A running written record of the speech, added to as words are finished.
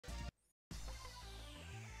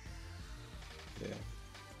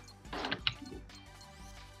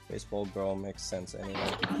Baseball girl makes sense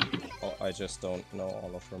anyway. Oh, I just don't know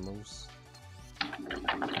all of her moves.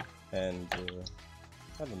 And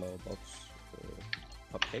I don't know about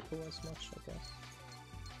Papeko as much, I guess.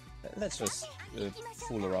 Let's just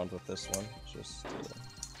fool around with this one. Just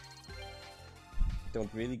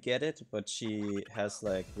don't really get it, but she has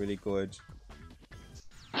like really good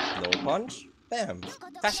low punch. Bam!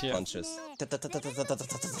 Fast punches.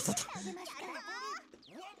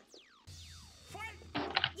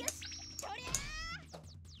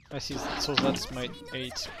 I see, so that's my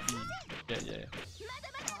 8B. Yeah, yeah, yeah.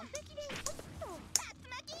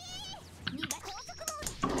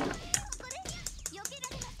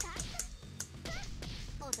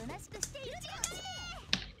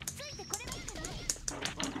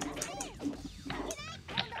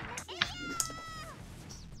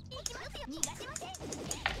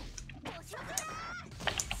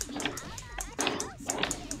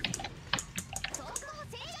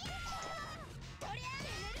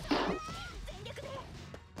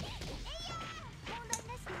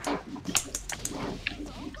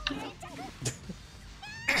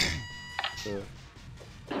 Yeah.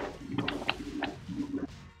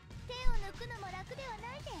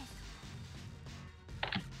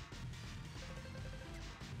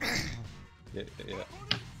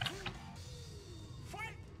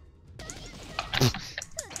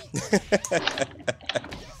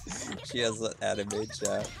 She has an anime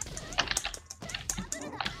chat.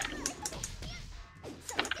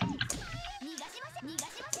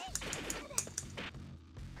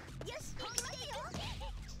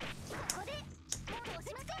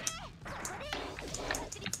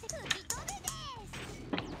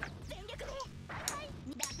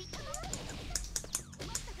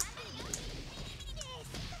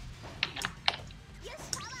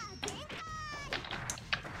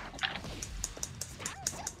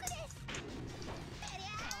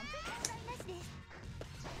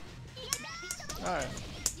 Alright,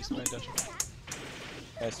 just my dash.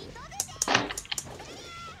 I see.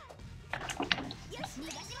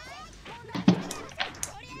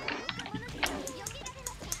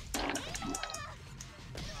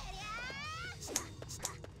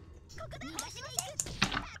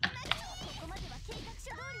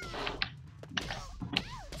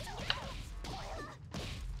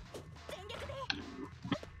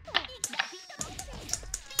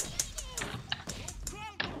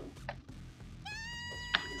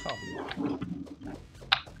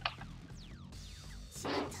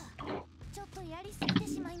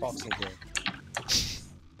 Boxing game.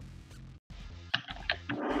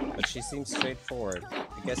 But she seems straightforward.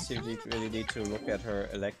 I guess you really need to look at her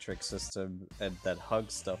electric system and that hug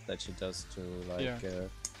stuff that she does to like. Yeah.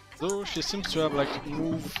 Though she seems to have like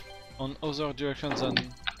move on other directions than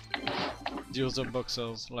the other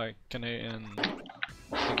boxers like Kane and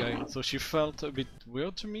Negai. So she felt a bit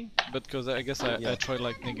weird to me, but because I guess I tried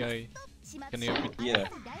like Negai, Kane a bit. Yeah.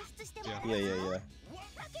 Yeah.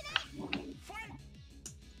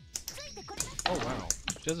 Oh wow,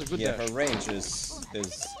 she has a good dash. Her range is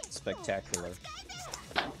spectacular.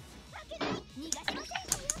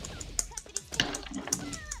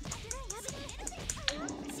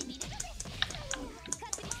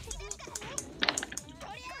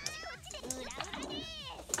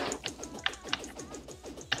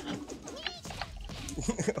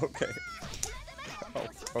 Okay. Oh,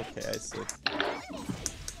 okay, I see.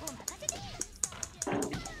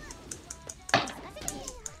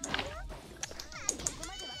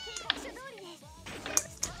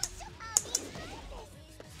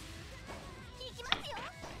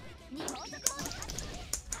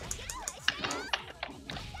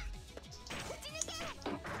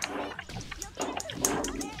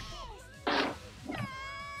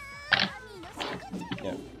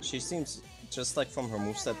 Yeah, she seems just like from her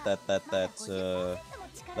moveset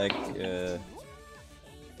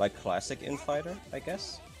like classic infighter, I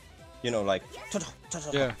guess. You know, like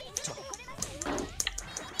yeah.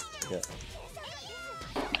 Yeah.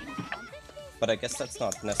 But I guess that's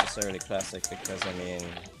not necessarily classic because I mean,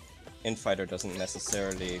 infighter doesn't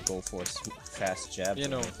necessarily go for fast jabs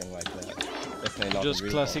or anything like that. Definitely not just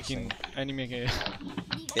classic in anime game.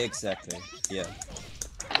 Exactly. Yeah.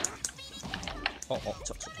 Oh,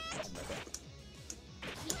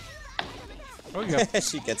 oh yeah.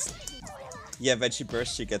 She gets. Yeah, when she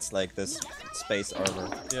bursts, she gets like this space armor.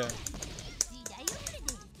 Yeah.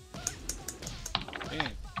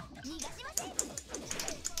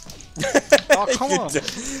 Oh come on!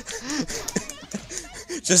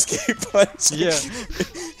 Just keep punching. Yeah.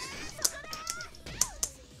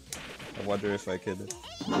 I wonder if I can.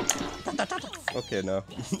 Okay, no.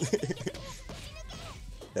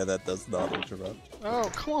 Yeah, that does not interrupt. Oh,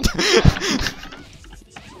 come on!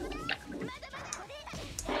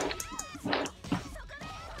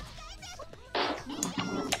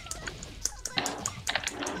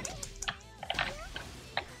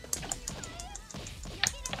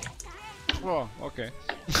 Oh, okay.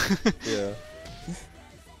 Yeah.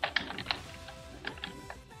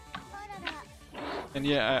 And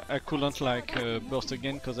yeah, I couldn't like burst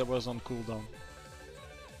again because I was on cooldown.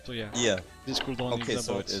 So yeah. Yeah. This cooldown Okay, is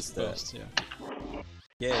so about it is burst, that.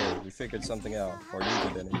 yeah. Yay, we figured something out. Or you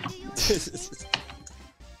did anyway.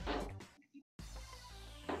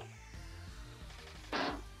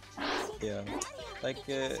 Yeah. Like,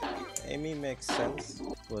 Amy makes sense,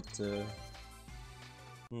 but,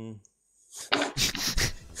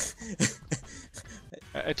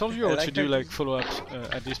 I told you how like to do her like follow-ups,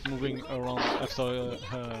 at least moving around after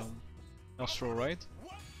her throw, right?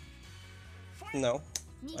 No,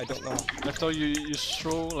 I don't know. After you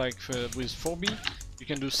throw like with 4B, you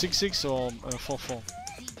can do 6-6 or 4-4.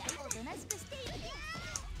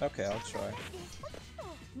 Okay, I'll try.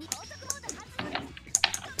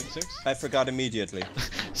 6-6? I forgot immediately.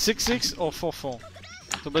 6-6 or 4-4.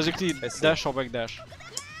 So basically dash or back dash.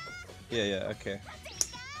 Yeah, yeah, okay.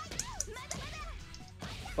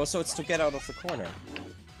 Oh, so it's to get out of the corner.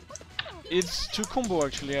 It's 2 combo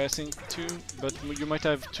actually, I think too, but you might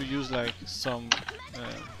have to use like some...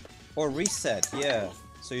 Or reset, yeah.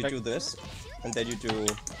 So you like, do this, and then you do...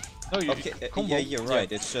 No, you okay, combo. yeah, you're right,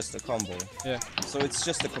 Yeah. it's just a combo. Yeah. So it's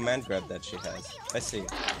just a command grab that she has. I see.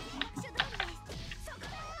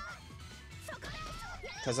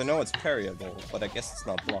 Because I know it's parryable, but I guess it's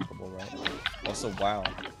not blockable, right? Also, wow.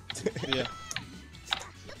 Yeah.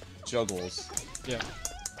 Juggles. Yeah.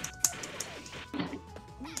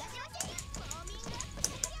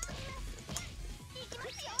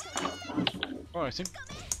 Oh, I think...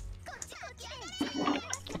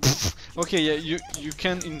 Okay, yeah, you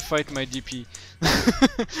can infight my DP.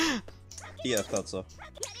 Yeah, I thought so.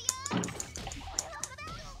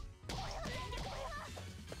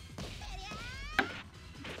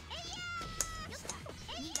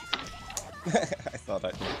 I thought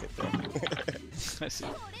I'd make it there. I see.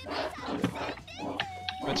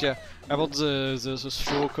 But yeah, about the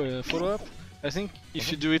stroke follow-up, I think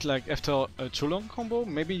if you do it like after a too long combo,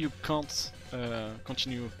 maybe you can't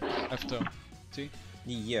continue after. See?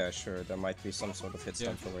 Yeah, sure, there might be some sort of hit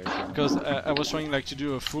stun for it. Because I was trying like to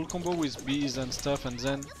do a full combo with bees and stuff, and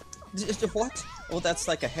then... What? Oh, that's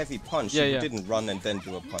like a heavy punch. Yeah, you yeah. didn't run and then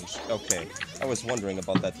do a punch. Okay, I was wondering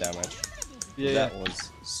about that damage. Yeah, that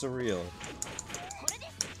was surreal.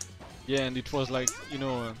 Yeah, and it was like, you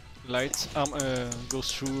know, light arm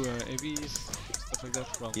goes through heavies, stuff like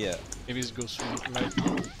that. Well, yeah. Heavies goes through light.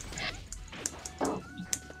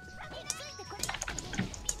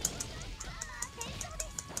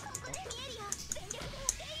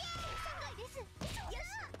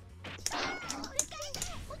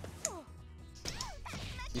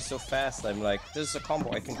 He's so fast, I'm like, this is a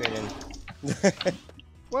combo I can get in.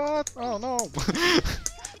 What? Oh no!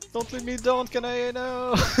 Don't let me down, can I?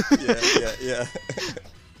 No! Yeah.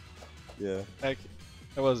 Yeah. Like,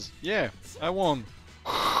 I was, yeah, I won.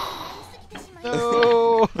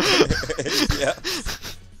 No! Yeah.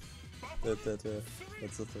 That's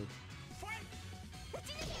the thing.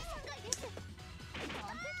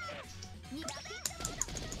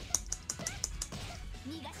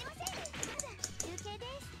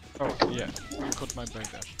 Oh, yeah, you caught my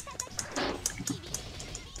back dash.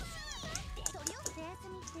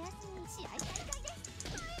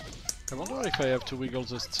 I wonder if I have to wiggle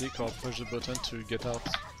the stick or push the button to get out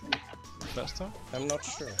faster? I'm not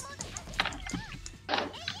sure.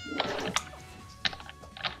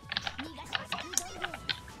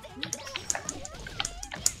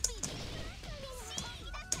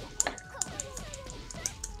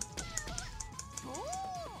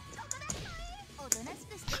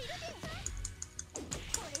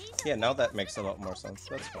 Yeah, now that makes a lot more sense.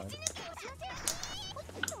 That's fine.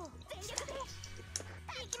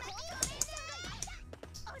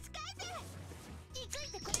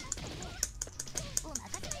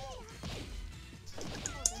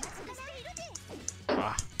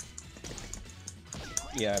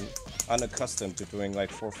 Yeah, I'm unaccustomed to doing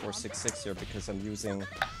like 4-4-6-6 here because I'm using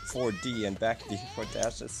 4D and back D for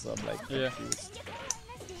dashes, so I'm like confused.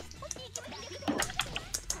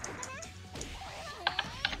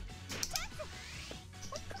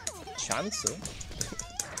 Chance?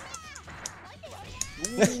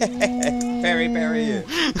 Parry. Yeah.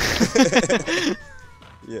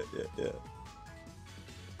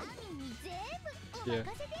 Yeah.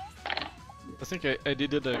 I think I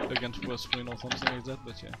did it against West Wind or something like that,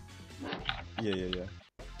 but yeah. Yeah.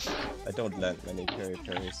 I don't land many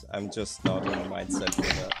parries. I'm just not in the mindset for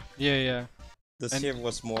that. Yeah. This here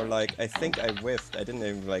was more like, I think I whiffed. I didn't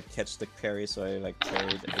even like catch the parry, so I like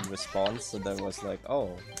parried in response, and then was like,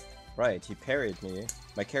 oh, right, he parried me.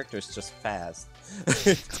 My character is just fast.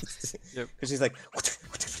 Yep. Because he's like,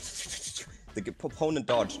 the opponent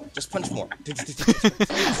dodge, just punch more.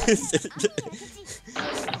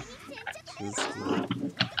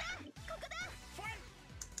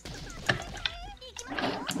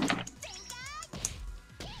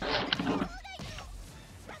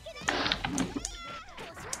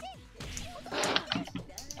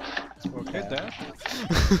 Okay, there.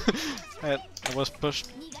 I was pushed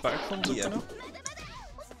back from the tunnel.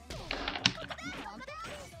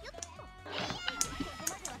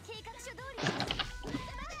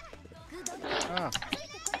 Ah.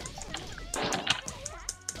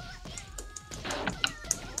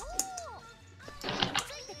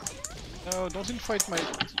 No, don't invite my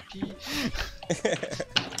TP.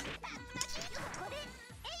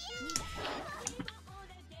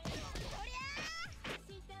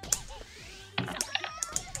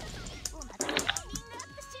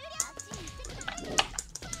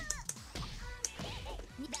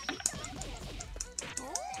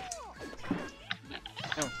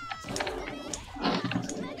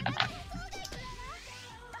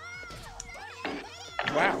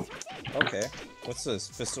 Wow. Okay. What's this?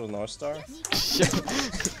 Pistol North Star?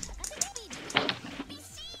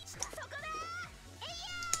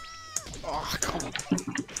 Oh, come on.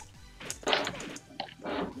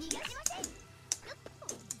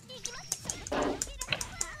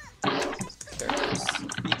 Character's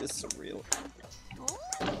speed is surreal.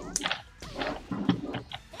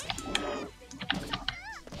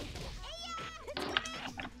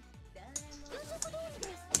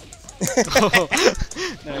 Oh,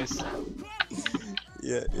 nice.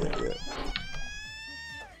 Yeah.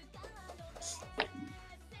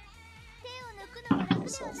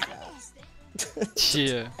 So fast.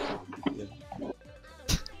 Yeah.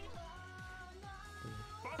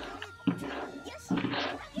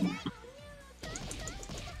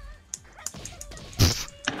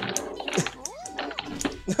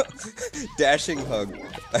 Dashing hug.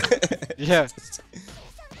 Yeah.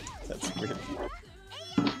 That's weird.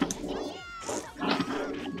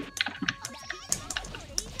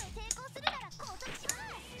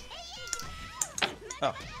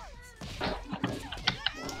 Oh.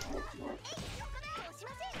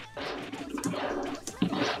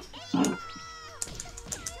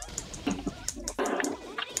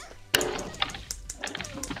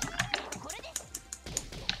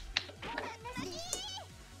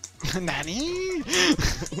 Nani?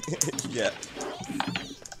 Yeah.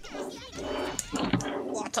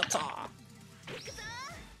 Watata.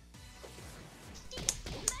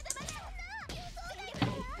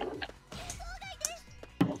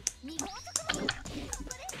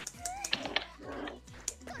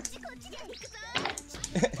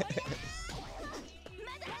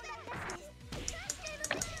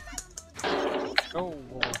 Oh,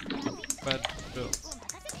 bad build.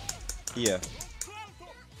 Yeah.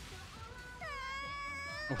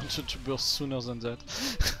 I wanted to burst sooner than that.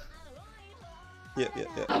 Yeah.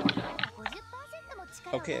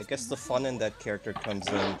 Okay, I guess the fun in that character comes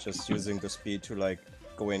in just using the speed to like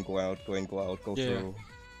go in, go out, go through,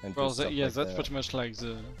 and Well, do stuff yeah, like that's that. pretty much like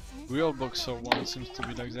the real boxer one seems to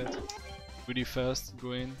be like that. Really fast,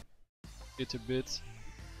 go in, hit a bit,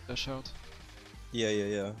 dash out.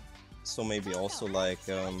 Yeah. So maybe also like,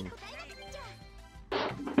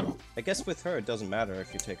 I guess with her it doesn't matter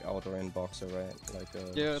if you take out or in boxer, right? Like,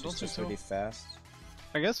 yeah, I she's don't think just so. really fast.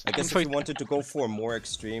 I guess if you wanted to go for more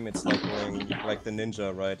extreme, it's like going like the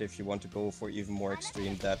ninja, right? If you want to go for even more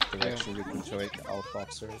extreme that direction, you can take out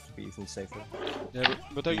boxer to be even safer. Yeah,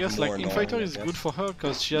 but I Even guess like more Infighter annoying, is I guess. good for her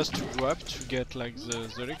because she has to grab to get like the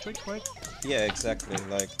electric, right? Yeah, exactly.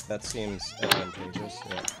 Like that seems advantageous.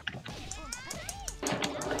 Yeah.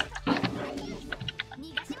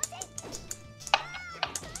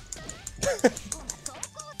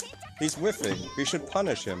 He's whiffing. We should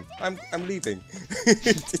punish him. I'm leaving.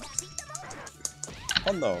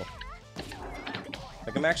 Oh no.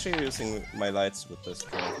 Like I'm actually using my lights with this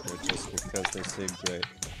character just because they seem great.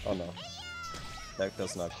 Oh no. That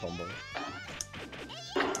does not combo.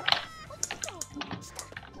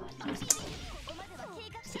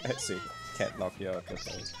 I see. Can't knock you out with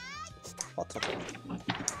those. I'll take it.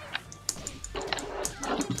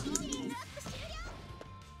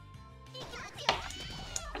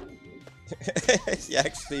 He's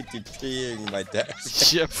actually DPing my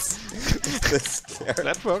dash. Yep. This character.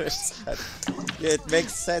 That works. Yeah, it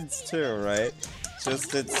makes sense too, right?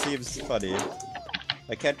 Just it seems funny.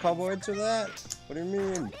 I can't combo into that? What do you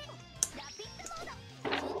mean?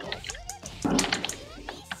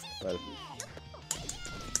 Well.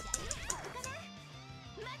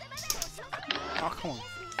 Oh, come on.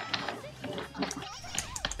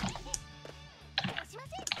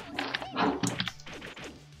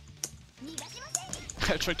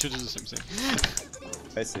 I tried to do the same thing.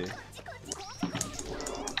 I see.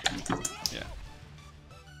 Yeah.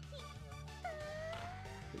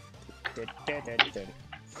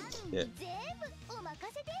 Yeah.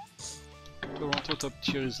 Toronto top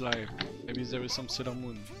tier is live. Maybe there is some Sailor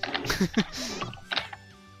Moon.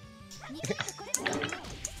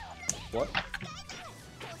 What?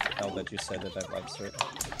 Now that you said it, I've answered.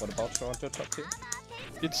 What about Toronto top tier?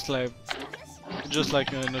 It's live. Just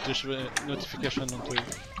like a notification on Twitch.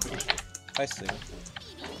 I see.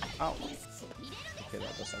 Ow. Okay,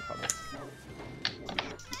 that doesn't cover.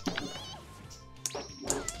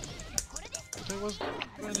 But I was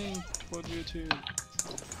running for YouTube.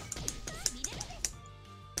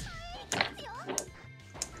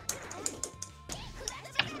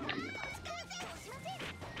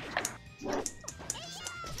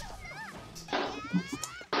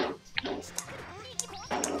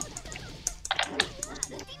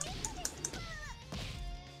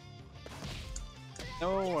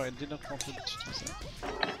 No, I did not want to do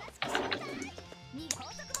that.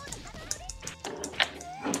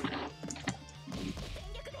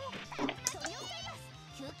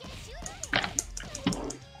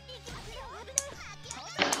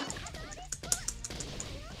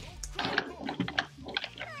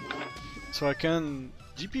 So I can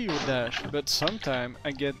GPU dash, but sometimes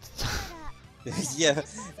I get Yeah,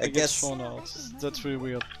 I get guess. thrown out. That's really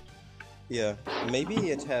weird. Yeah, maybe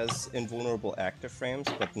it has invulnerable active frames,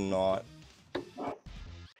 but not.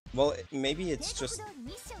 Well, maybe it's just.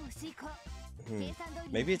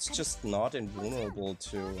 Maybe it's just not invulnerable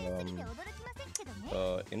to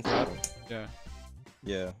info. Yeah.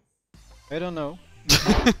 Yeah. I don't know.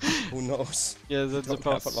 Who knows? Yeah, that's the Don't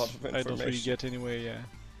part have a lot of I don't really information. get anyway, yeah.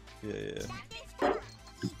 Yeah.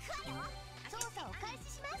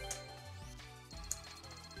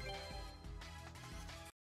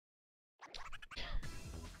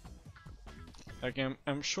 Like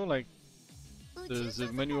I'm sure like the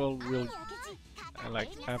manual will like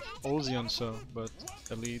have all the answer, but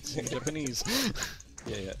only it's in Japanese.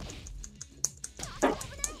 Yeah.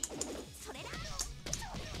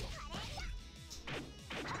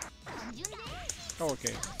 Oh,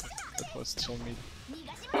 okay, that was still mid.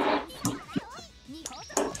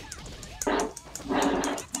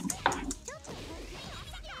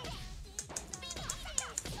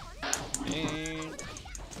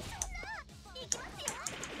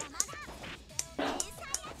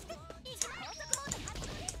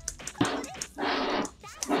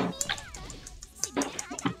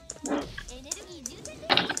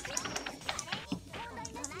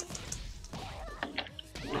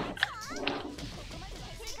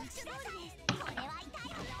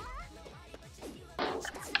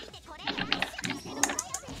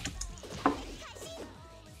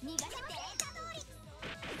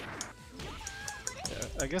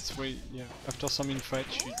 I guess after some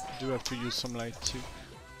infights you do have to use some light too.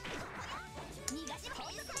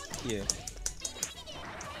 Yeah.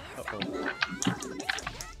 Uh-oh.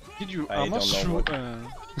 Did you I almost don't know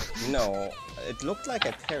through No, it looked like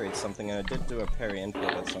I parried something, and I did do a parry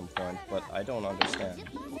input at some point, but I don't understand.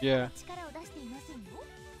 Yeah.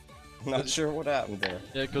 Not sure what happened there.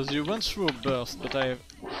 Yeah, because you went through a burst, but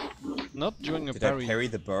not during a Did parry. I parry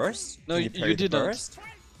the burst? No, did you parry the didn't. burst?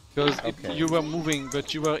 Because Okay. you were moving,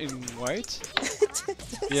 but you were in white.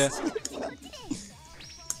 Yeah.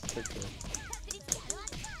 Okay.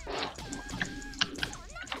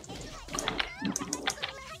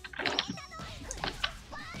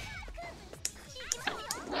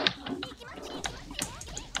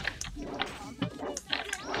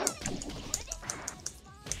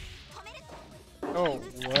 Oh,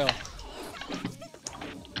 well.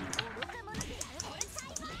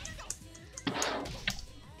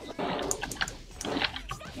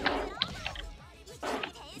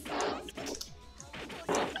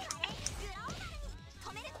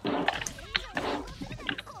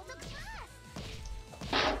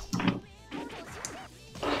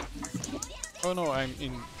 Oh no, I'm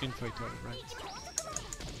in fighter, right?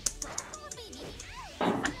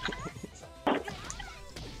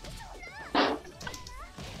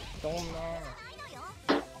 Don't know.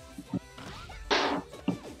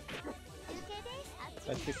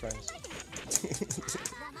 Let's be friends.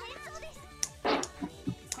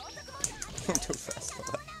 I'm too fast for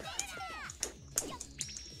that.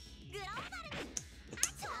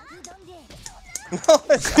 No,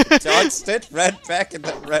 I dodged it, ran back, and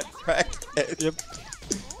then ran back. Yep.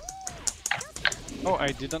 Oh,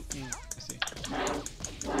 I didn't. I see.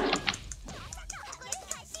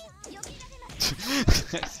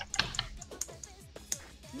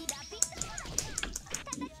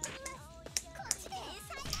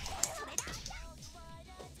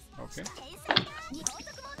 Okay.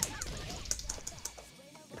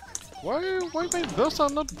 Why my bursts are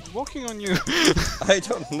not working on you? I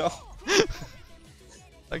don't know.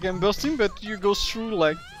 Like I'm bursting, but you go through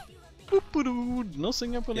like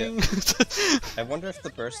nothing happening. Yeah. I wonder if the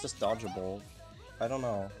burst is dodgeable. I don't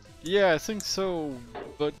know. Yeah, I think so.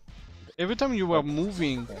 But every time you were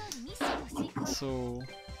moving, so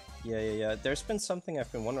Yeah. There's been something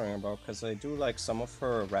I've been wondering about because I do like some of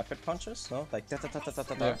her rapid punches, no? Like da da da da da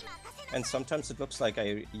da da. Yeah. And sometimes it looks like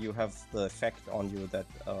you have the effect on you that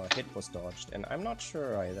hit was dodged, and I'm not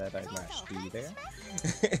sure that I mashed D there.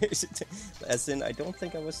 As in, I don't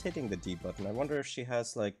think I was hitting the D button. I wonder if she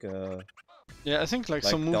has like yeah, I think like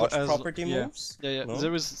like some move dodge as property yeah. moves. Yeah, No?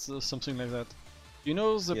 there is something like that. You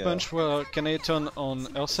know the Yeah. punch where Kanae turn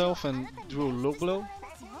on herself and do a low blow?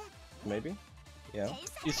 Maybe. Yeah.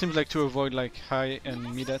 It seems like to avoid like high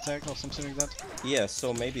and mid attack or something like that. Yeah.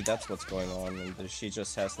 So maybe that's what's going on, and she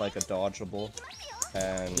just has like a dodgeable,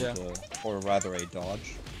 and Yeah. or rather a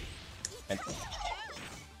dodge. And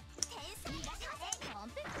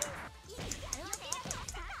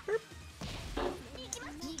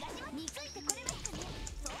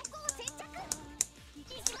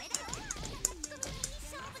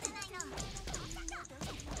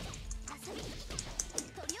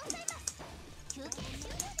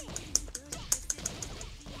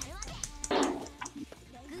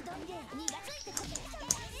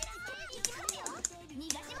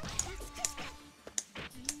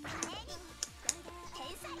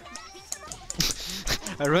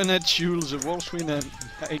I run at you, the whirlwind, and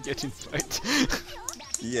I get in fight.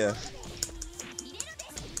 yeah.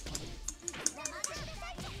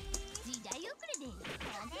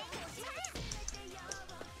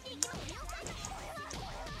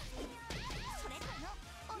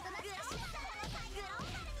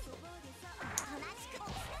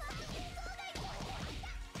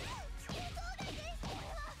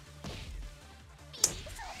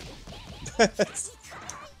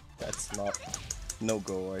 That's not no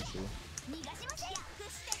go actually.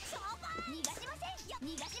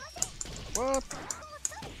 What?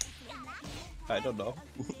 I don't know.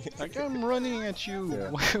 Like I'm running at you. Yeah.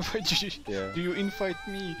 Why do you infight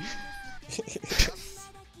me?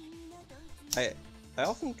 I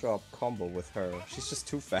often drop combo with her. She's just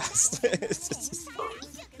too fast. It's just...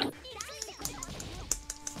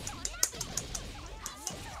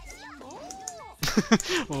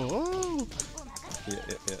 Oh. Yeah.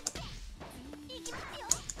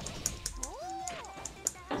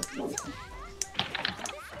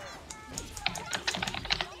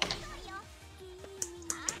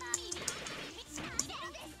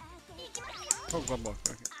 Oh, guard block.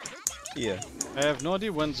 Okay. Yeah. I have no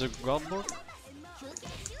idea when the guard block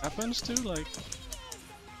happens to. Like,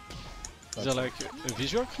 is there like a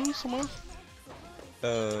visual clue somewhere?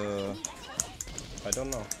 I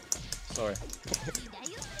don't know. Sorry.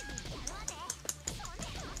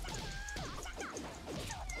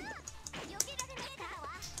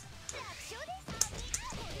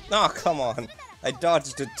 Oh, come on! I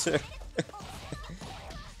dodged it too.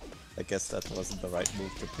 I guess that wasn't the right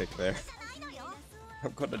move to pick there.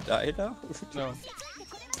 I'm gonna die now? No.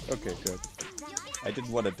 Okay, good. I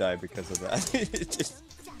didn't want to die because of that.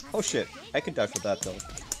 Oh shit, I can die for that though.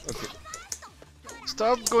 Okay.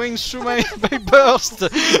 Stop going through my burst!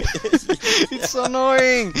 It's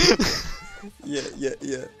annoying!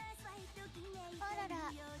 Yeah.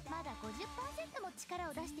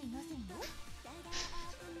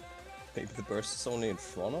 Maybe the burst is only in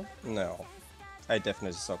front of? No. I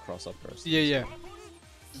definitely saw cross-up burst. Yeah.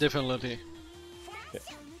 Definitely. Yeah.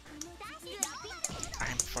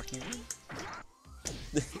 I'm fucking...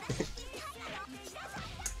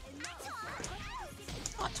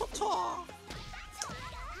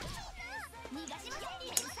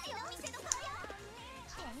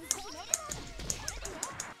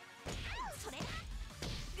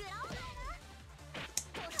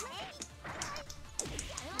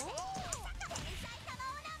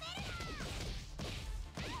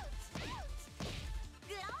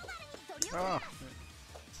 Ah.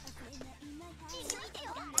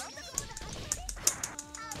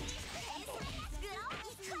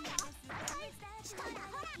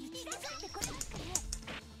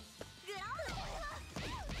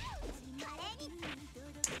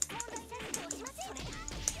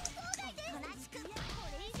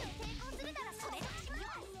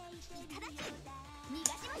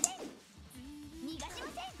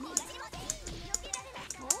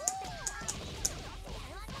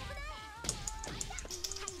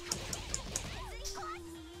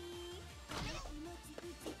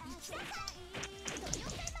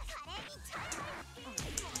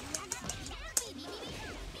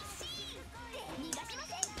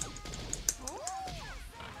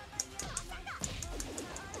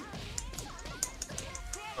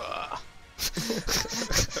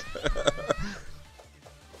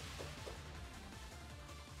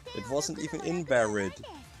 It wasn't even invalid.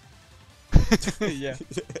 Yeah.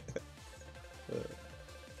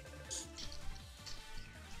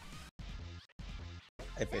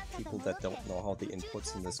 I bet people that don't know how the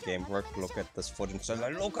inputs in this game work look at this footage and say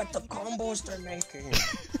like, look at the combos they're making!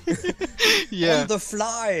 Yeah. On the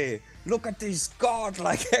fly! Look at these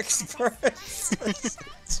godlike experts! It's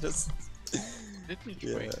just... Let me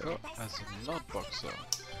try her as a not boxer.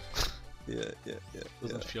 Yeah.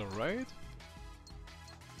 Doesn't feel right?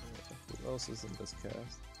 Who else is in this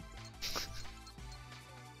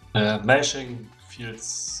cast? Mashing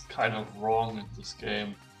feels kind of wrong in this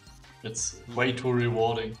game. It's way too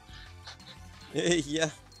rewarding. Yeah,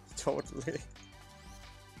 totally.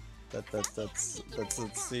 That's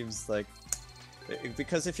it seems like,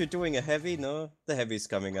 because if you're doing a heavy, no, the heavy's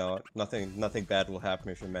coming out. Nothing bad will happen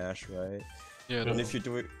if you mash, right? Yeah. And if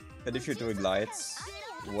you're doing lights,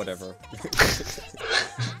 whatever.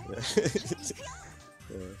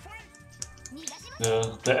 Yeah,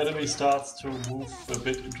 the enemy starts to move a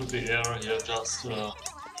bit into the air here,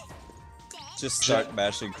 Just start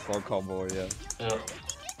mashing for combo, yeah.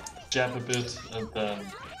 Jab a bit and then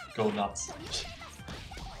go nuts.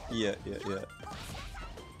 Yeah.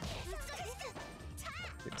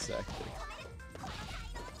 Exactly.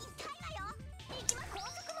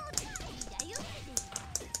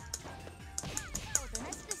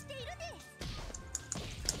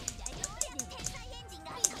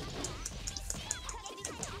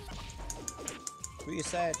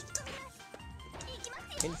 Reset.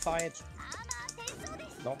 In fight.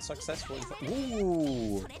 Not successful.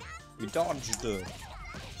 Ooh, we dodged.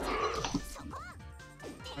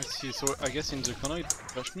 I see, so I guess in the corner it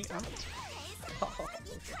pushed me out?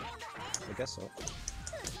 I guess so.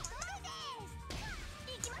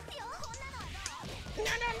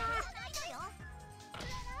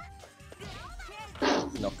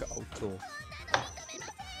 Knockout too.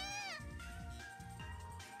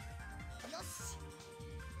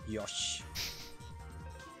 Yosh.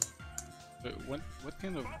 But what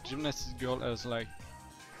kind of gymnastics girl has like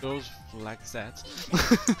those like that?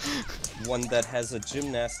 One that has a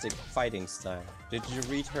gymnastic fighting style. Did you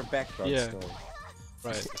read her background story?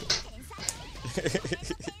 Right.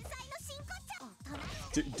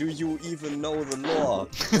 Do you even know the law?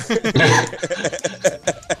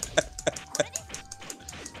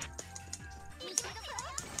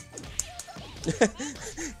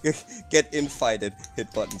 Get infighted,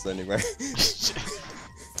 hit buttons anyway.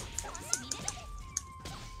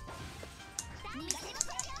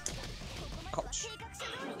 Ouch.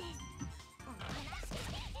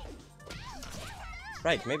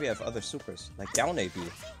 Right, maybe I have other supers, like down AB.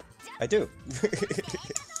 I do.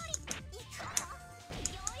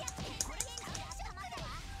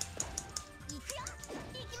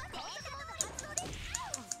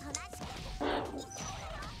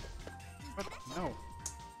 What? No.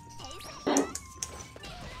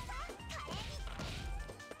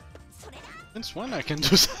 Since when I can do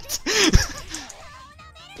that?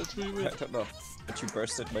 That's really weird. I don't know, but you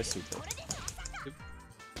bursted my super. Yep.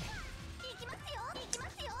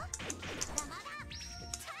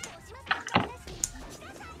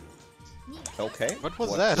 Okay. What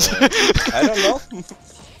was that? I don't know.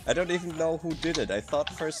 I don't even know who did it. I thought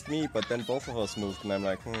first me, but then both of us moved, and I'm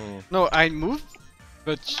like, No, I moved,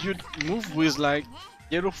 but you move with like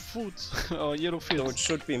yellow foot or yellow So field. it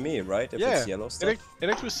should be me, right? If Yeah, it's yellow stuff.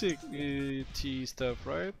 electricity stuff,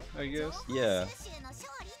 right? I guess. Yeah.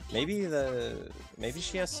 Maybe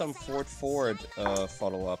she has some forward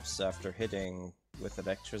follow-ups after hitting with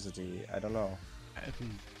electricity. I don't know.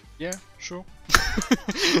 Yeah, sure.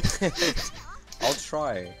 I'll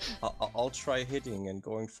try. I'll try hitting and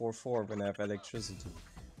going 4-4 when I have electricity.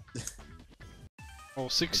 Or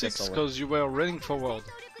 6-6 I'll because you were running forward,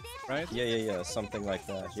 right? Yeah, something like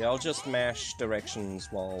that. Yeah, I'll just mash directions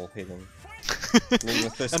while hitting. I mean,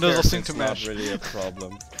 with this Another character, thing it's to not mash. really a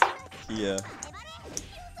problem. Yeah.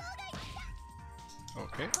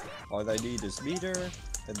 Okay. All I need is meter,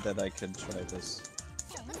 and then I can try this.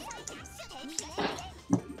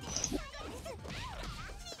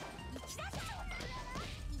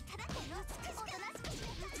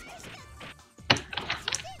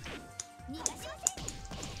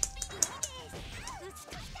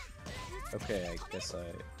 Okay, I guess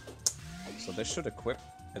So this should equip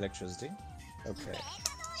electricity. Okay.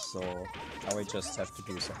 So now I just have to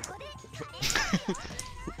do something.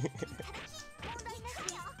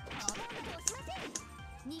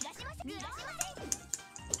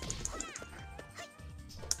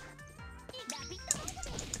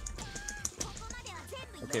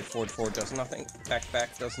 Okay, forward, forward does nothing. Back,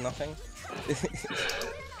 back does nothing.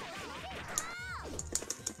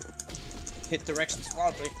 Hit directions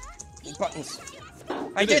wildly. Buttons.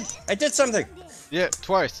 I did! I did something! Yeah,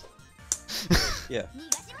 twice. Yeah.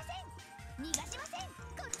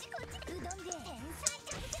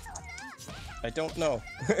 I don't know.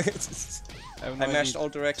 have no I mashed idea. all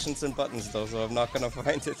directions and buttons though, so I'm not gonna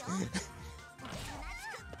find it.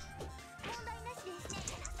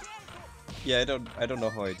 Yeah, I don't know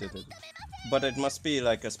how I did it. But it must be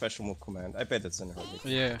like a special move command. I bet it's in her.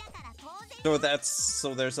 Yeah.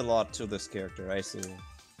 So there's a lot to this character, I see.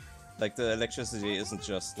 Like the electricity isn't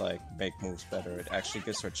just like make moves better, it actually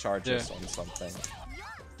gives her charges on something.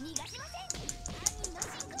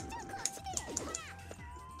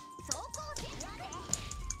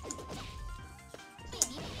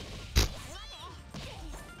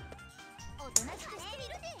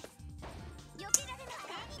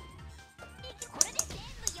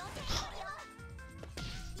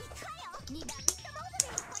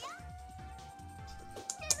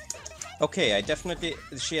 Okay,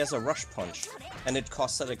 she has a rush punch, and it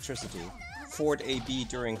costs electricity. Forward AB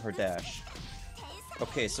during her dash.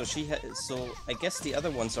 Okay, so so I guess the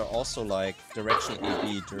other ones are also like direction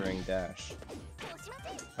AB during dash.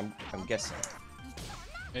 I'm guessing.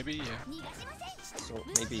 Maybe, yeah. So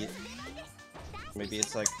maybe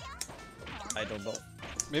it's like, I don't know.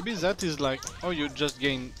 Maybe that is like, oh, you just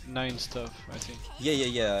gain 9 stuff, I think.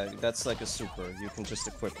 Yeah, that's like a super. You can just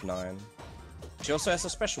equip 9. She also has a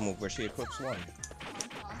special move where she equips 1.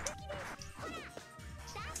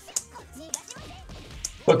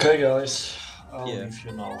 Okay, guys. I'll Yeah. leave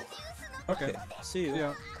you now. Okay, see you.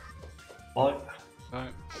 Yeah. Bye.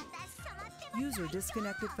 Right. User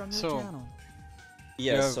disconnected from your So- channel.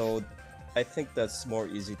 Yeah, Yeah. so I think that's more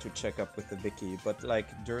easy to check up with the Vicky, but like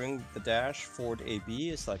during the dash, forward AB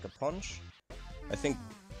is like a punch. I think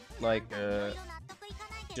like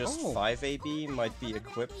just 5 AB might be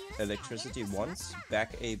equipped electricity once.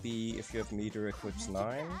 Back AB, if you have meter, equips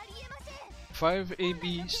 9. 5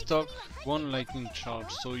 AB stock, 1 lightning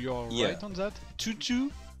charge, so you're Yeah. right on that.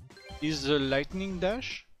 2-2 is the lightning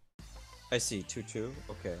dash. I see, 2-2,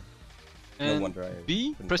 okay. And No wonder I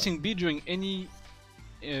B, couldn't pressing B during any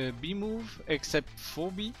B move except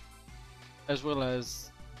 4B, as well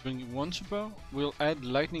as during 1 super, will add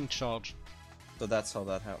lightning charge. So that's how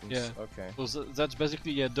that happens. Yeah. Okay. So that's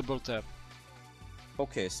basically a double tap.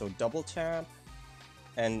 Okay, so double tap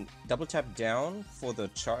and double tap down for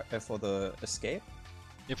the escape.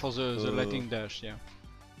 Yeah, for the lightning dash, yeah.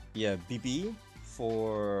 Yeah, BB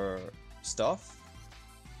for stuff.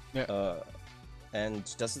 Yeah. And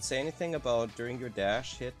does it say anything about during your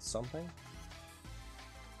dash hit something?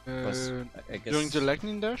 'Cause I guess During the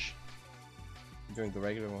lightning dash? during the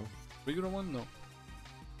regular one. Regular one? No.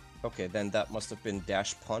 Okay, then that must have been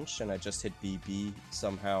dash punch, and I just hit BB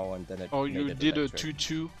somehow, and then it. Or made you it did a electric.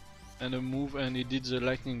 2-2 and a move and it did the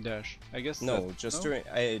lightning dash. I guess No, that, just no?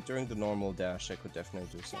 during the normal dash, I could definitely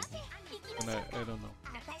do something. And I don't know.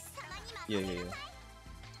 Yeah.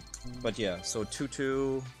 But yeah, so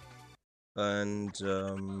 2-2 and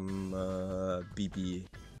BB.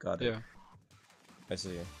 Got it. Yeah. I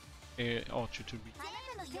see. Or 2-2B.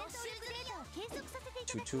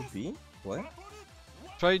 2-2B? What?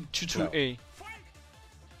 Try 2-2A.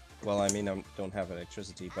 Well, I mean, I don't have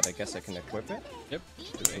electricity, but I guess I can equip it. Yep.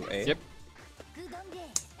 2-2A. Yep.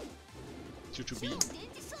 2-2B.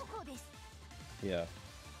 Yeah.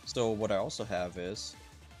 So what I also have is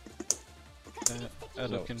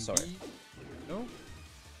Ado can sorry. be. No?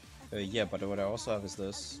 yeah, but what I also have is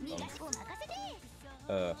this.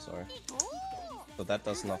 Sorry. So that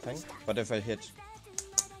does nothing. But if I hit,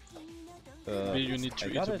 Maybe you need to I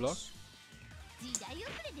hit got a it. block.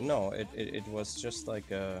 No, it was just like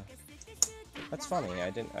That's funny.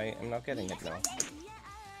 I'm not getting it now.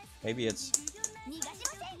 Maybe it's.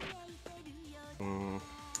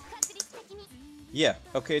 Yeah.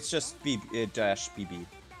 Okay, it's just B dash BB.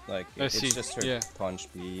 Like I it's see, just her yeah.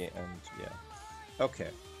 punch B and yeah. Okay,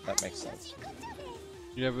 that makes sense.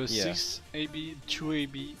 You have a Yeah. 6 AB, 2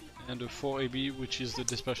 AB, and a 4 AB, which is the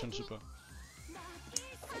Dispersion Super.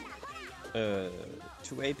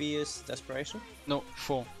 2 AB is desperation. No,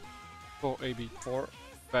 4. 4 AB. 4.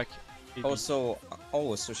 Back AB. So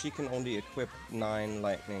she can only equip 9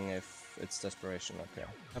 lightning if it's desperation. Okay.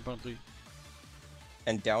 Apparently.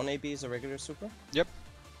 And down AB is a regular super. Yep.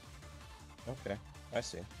 Okay, I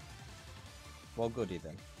see. Well, goody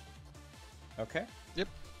then. Okay. Yep.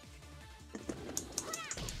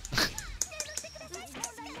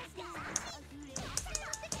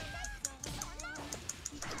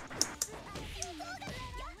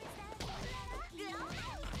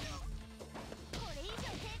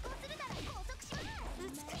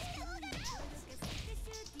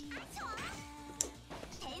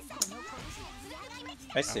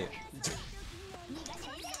 I see.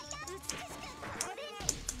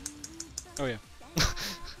 Oh yeah.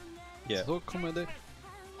 Yeah. So comedy.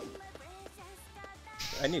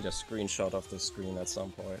 I need a screenshot of the screen at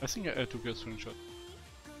some point. I think I took a screenshot.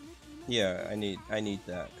 Yeah, I need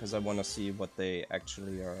that because I want to see what they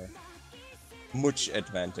actually are. Much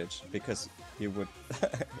advantage because you would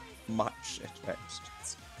much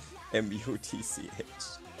advantage.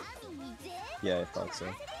 MUTCH. Yeah, I thought so.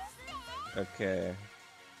 Okay.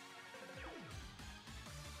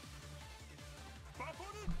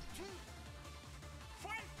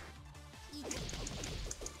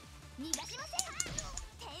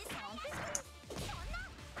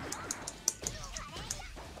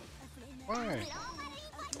 Why?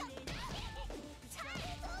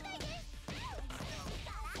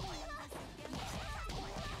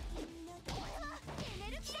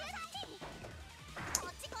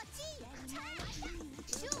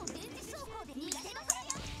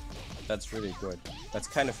 That's really good. That's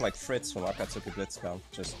kind of like Fritz from Akatsuki Blitzkampf.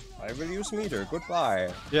 Just, I will use meter,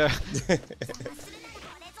 goodbye. Yeah.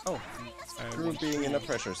 Oh. Through being in a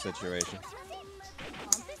pressure situation.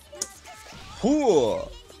 Whoo!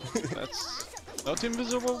 That's not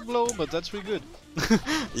invisible blow, but that's really good.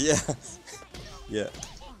 Yeah. Yeah.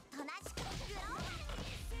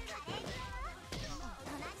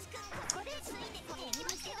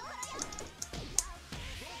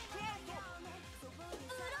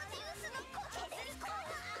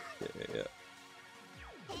 Yeah.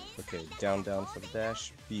 Okay, down for the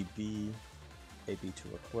dash, BB, AB to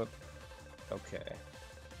equip. Okay.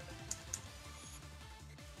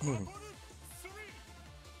 I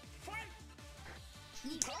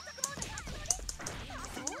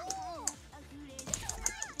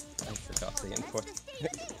forgot the input.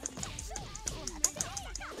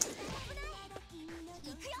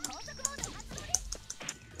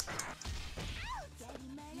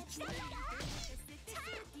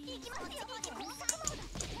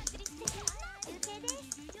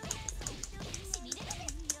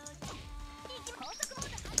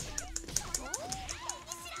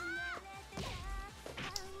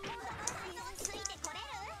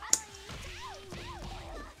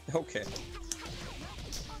 Okay.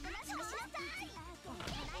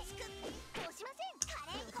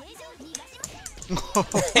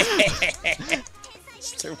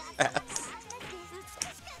 It's too fast.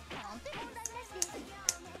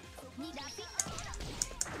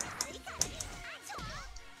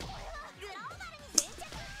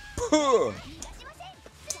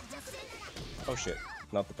 Oh shit,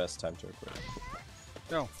 not the best time to equip.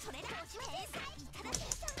 No.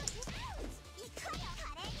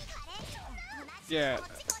 Yeah.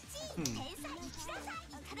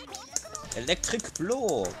 Electric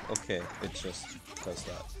blow! Okay, it just does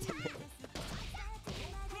that.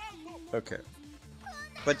 Okay.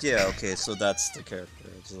 But yeah, okay, so that's the character.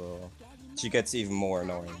 So she gets even more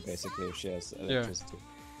annoying, basically, if she has electricity.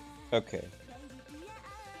 Yeah. Okay.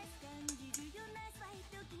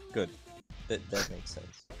 Good. That makes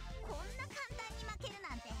sense.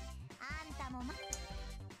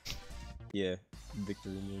 Yeah,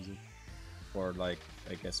 victory music. Or like,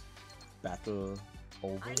 I guess, battle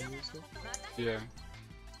over music? Yeah.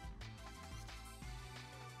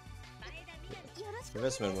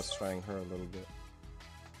 Investment was trying her a little bit.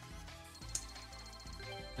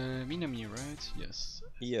 Minami, right? Yes.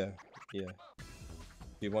 Yeah, yeah.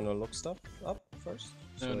 Do you want to look stuff up first?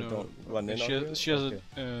 So No, I don't run in she on has, you? she has Okay.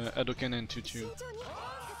 a Hadoken and Tutu.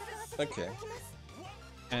 Okay.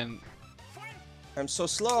 And I'm so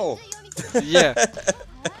slow! yeah.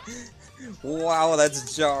 Wow,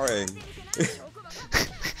 that's jarring.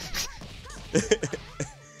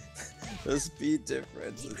 The speed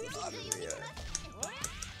difference is not real.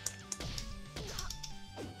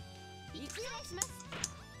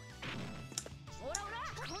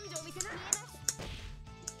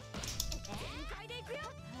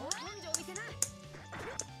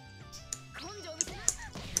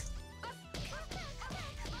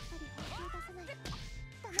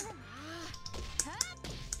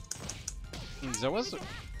 There was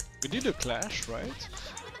we did a clash, right?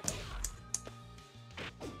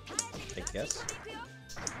 I guess.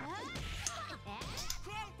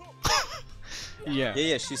 Yeah.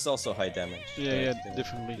 Yeah, she's also high damage. Yeah,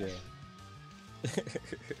 definitely. Yeah.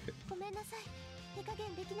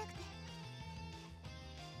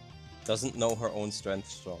 Doesn't know her own strength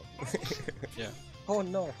strong. Yeah. Oh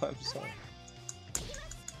no, I'm sorry.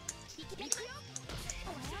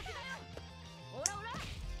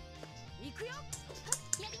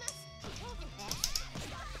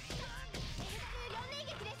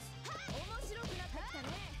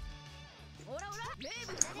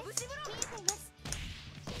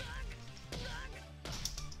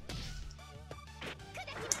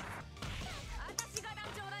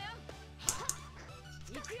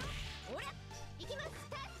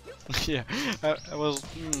 Yeah, I was.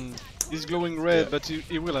 He's glowing red, but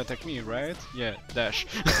he will attack me, right? Yeah, dash.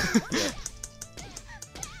 Yeah.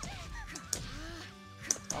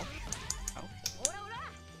 Ow. Ow.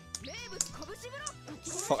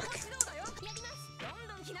 Fuck.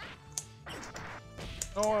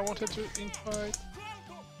 Oh, I wanted to invite.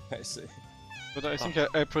 I see. But I think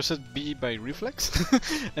I pressed B by reflex,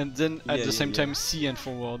 and then at the same time C and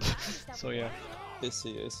forward. So yeah. I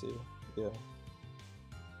see. Yeah.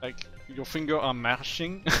 Like, your finger are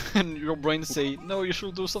mashing, and your brain say, no, you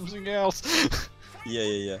should do something else.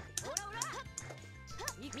 Yeah.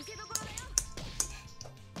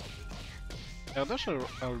 Yeah, dash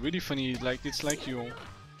are really funny. Like, it's like you,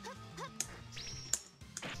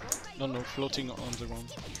 no, floating on the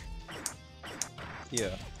ground.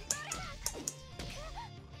 Yeah.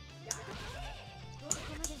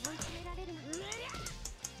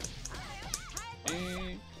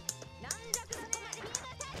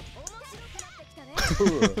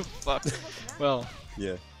 Fuck. Well,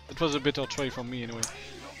 Yeah. it was a better try for me anyway.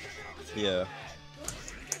 Yeah.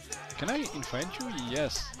 Can I invite you?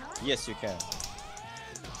 Yes. Yes, you can.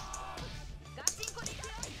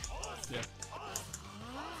 Yeah.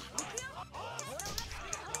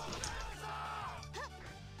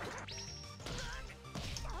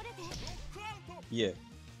 Yeah.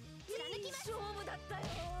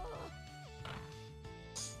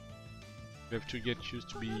 You have to get used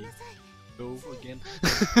to be low again.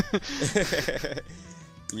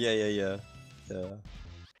 Yeah.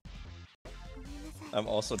 I'm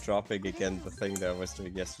also dropping again the thing that I was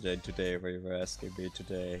doing yesterday and today, where you were asking me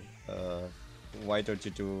today, why don't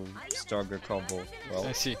you do stronger combo? Well,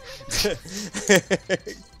 I see.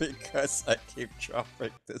 because I keep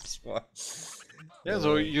dropping this one. Yeah,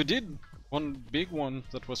 so you did one big one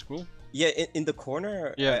that was cool. Yeah, in the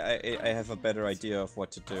corner, Yeah. I have a better idea of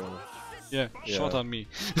what to do. Yeah, shot on me.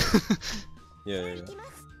 Yeah.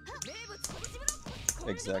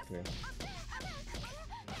 Exactly.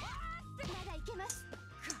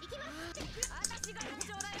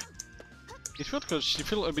 It felt because she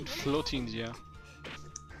felt a bit floaty in the air.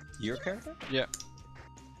 Your character? Yeah.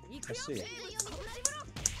 I see.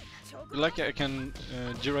 Like I can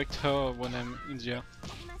direct her when I'm in the air.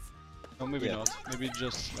 Or maybe Yeah. not. Maybe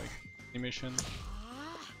just like animation.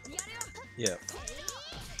 Yeah.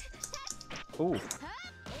 Ooh.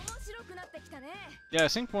 Yeah, I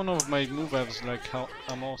think one of my move has like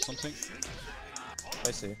armor or something.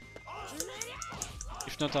 I see.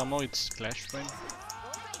 If not armor, it's clash frame.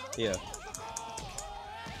 Yeah.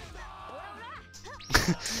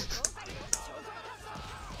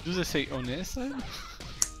 Do they say honest?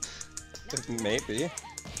 Maybe.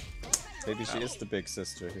 Maybe she is the big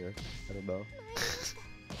sister here. I don't know.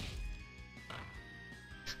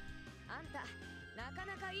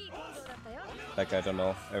 Like, I don't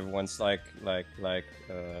know. Everyone's like,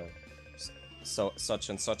 such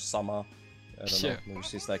and such summer. I don't know. Maybe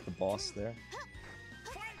she's like the boss there.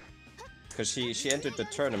 Because she entered the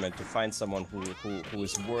tournament to find someone who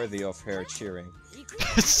is worthy of her cheering.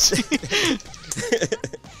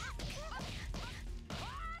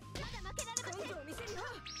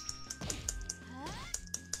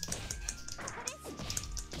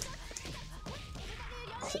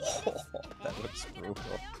 That looks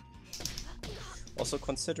brutal. Also,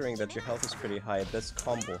 considering that your health is pretty high, this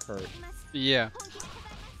combo hurt. Yeah.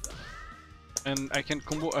 And I can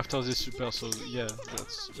combo after this super, so yeah,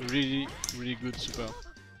 that's a really good super.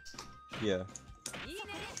 Yeah.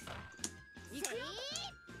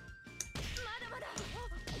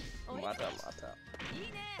 Mata.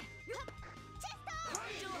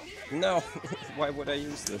 No! Why would I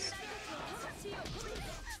use this?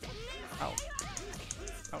 Ow.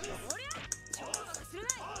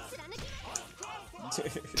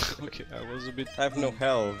 Okay, I was a bit... I have no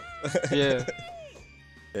health. Yeah.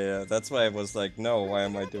 Yeah, that's why I was like, no, why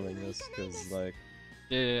am I doing this? Because, like...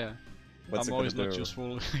 Yeah. What's it Armor gonna is not do?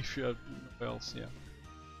 useful if you have no else, yeah.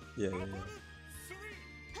 Yeah.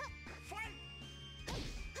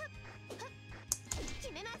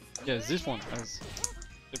 Yeah, this one has...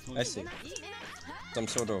 Definitely... I see. Some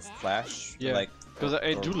sort of flash? Yeah, like, because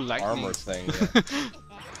I do lightning. armor thing,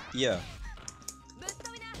 yeah. Yeah.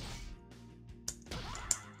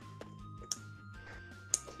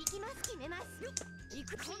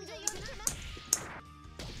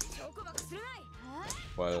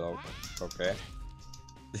 Well, okay.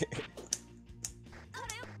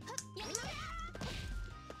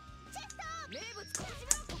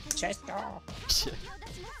 Chesto!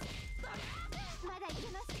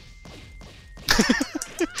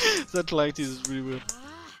 That light is really weird.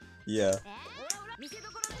 Yeah.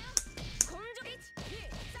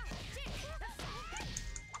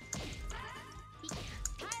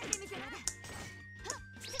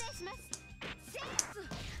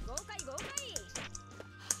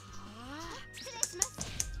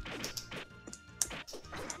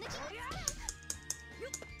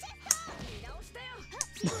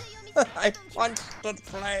 I punched the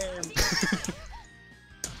flame!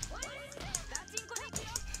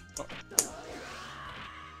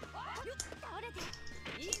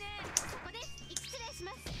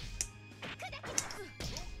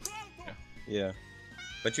 Yeah.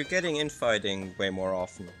 But you're getting infighting way more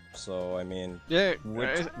often, so I mean, Yeah,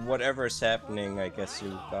 with whatever's happening, I guess you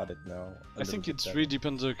got it now. I think it's really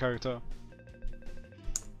depends on the character.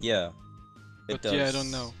 Yeah. It But does. yeah, I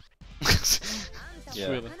don't know. Yeah.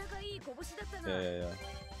 Really.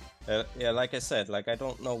 Yeah, like I said, like I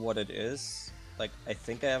don't know what it is. Like I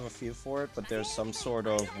think I have a feel for it, but there's some sort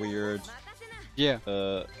of weird Yeah.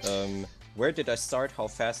 where did I start, how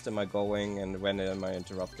fast am I going, and when am I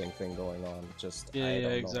interrupting thing going on. Just Yeah, I don't know.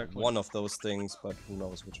 exactly. One of those things, but who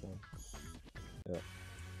knows which one. Yeah.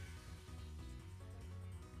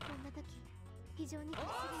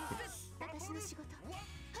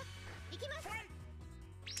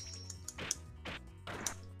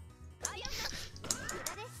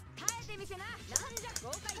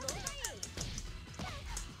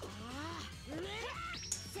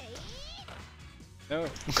 No.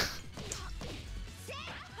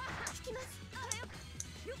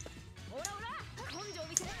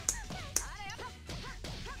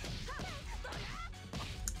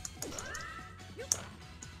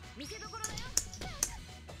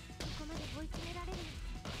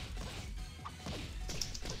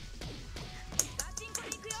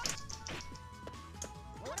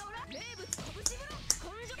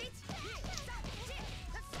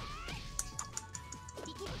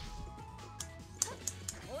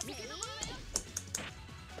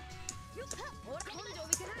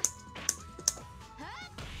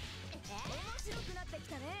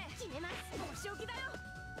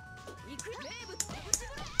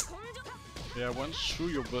 Yeah, I went through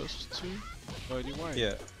your burst too. Oh, anyway.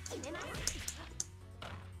 Yeah.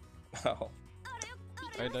 Oh.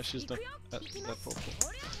 My dash is not that powerful.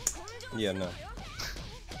 Yeah, no.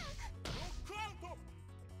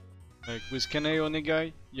 Like with Kane on a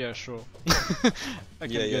guy, yeah, sure. I can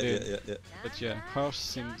get it. Yeah. But yeah, House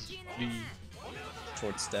seems really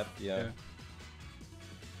Short step, yeah. yeah.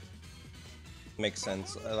 Makes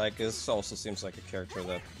sense. Like, this also seems like a character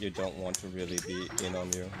that you don't want to really be in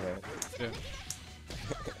on you, right? Yeah.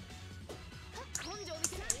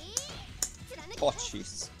 Oh,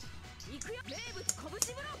 jeez.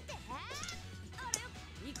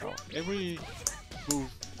 Oh, every move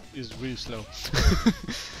is really slow.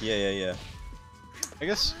 Yeah. I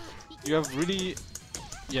guess you have really...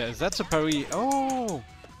 Yeah, that's a parry. Oh!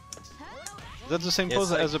 That's the same Yes,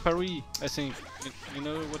 pose like- as a parry, I think. You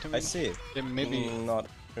know what I mean? I see. Yeah, maybe... Not,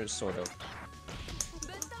 sort of.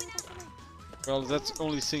 Well, that's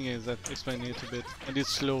only thing is that explaining it a bit. And it's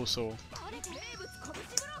slow, so...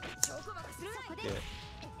 Yeah.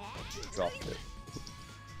 Dropped it.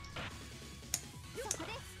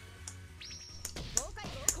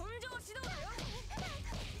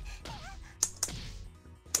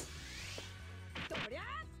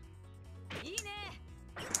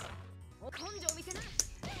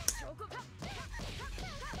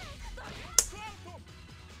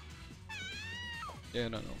 Yeah,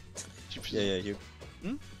 no. Yeah, you...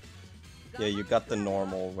 Hmm? Yeah, you got the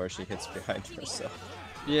normal where she hits behind herself.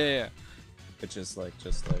 Yeah. Which is like,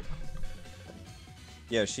 just like...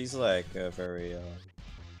 Yeah, she's like very,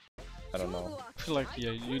 I don't know. I feel like,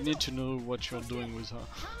 yeah, you need to know what you're doing with her.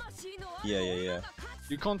 Yeah.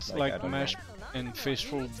 You can't, Like, I like don't mash and face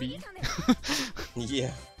roll B.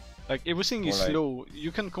 Yeah. Like, everything is Or like- slow.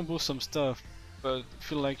 You can compose some stuff, but I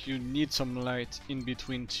feel like you need some light in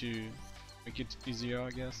between to make it easier, I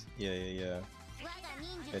guess. Yeah.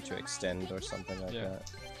 Get to extend or something like Yeah.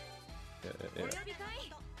 that. Yeah.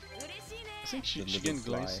 I think she The can little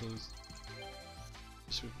fly. glasses.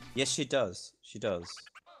 So, Yes, she does. She does.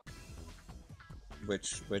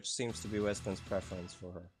 Which seems to be Westman's preference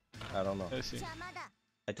for her. I don't know. I see.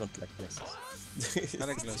 I don't like glasses. I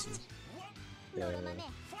like glasses. Yeah.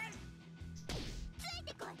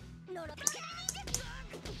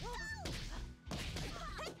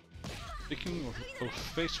 Speaking of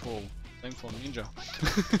face roll, time for ninja.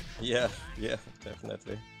 Yeah,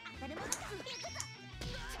 definitely.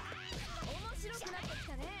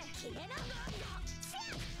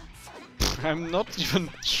 I'm not even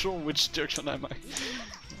sure which direction am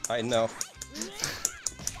I. I know.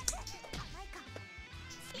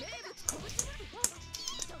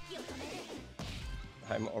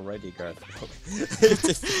 I'm already got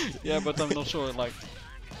Yeah, but I'm not sure, like...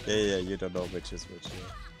 Yeah, you don't know which is which.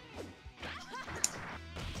 Yeah.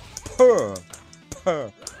 Oh.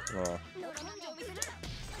 Oh,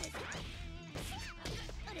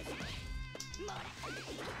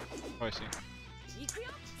 I see.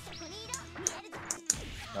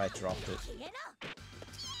 I dropped it.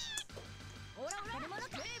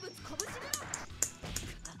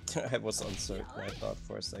 I was uncertain. I thought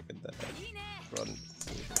for a second that I'd run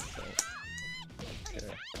through the thing.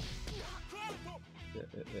 Okay.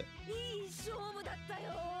 Yeah.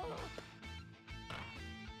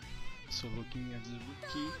 So looking at the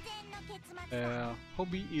wiki,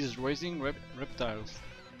 hobby is raising reptiles.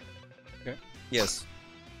 Okay. Yes.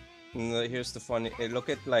 Here's the funny. Look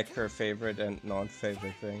at like her favorite and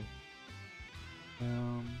non-favorite thing.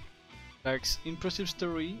 Likes impressive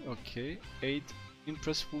story. Okay. 8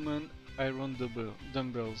 impressed woman iron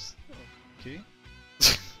dumbbells. Okay.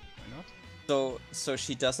 Why not? So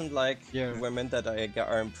she doesn't like Yeah. women that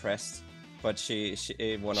are impressed, but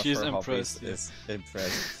one of She's her impressed, hobbies is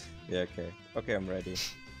impressed. Yeah. Okay. Okay, I'm ready.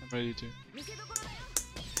 I'm ready to.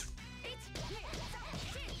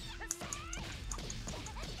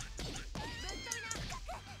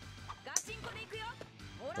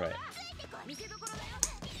 Right.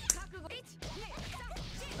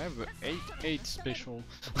 I have 8 special.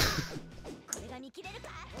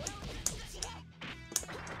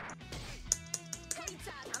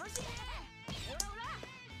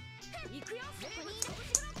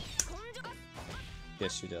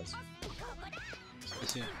 Yes, she does.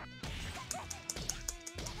 Let's see.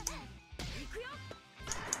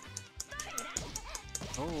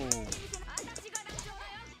 Oh.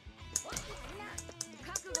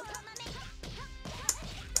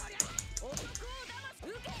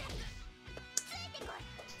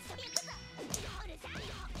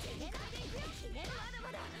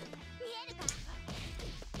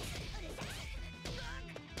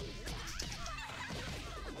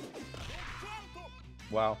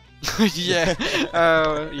 Wow. Yeah.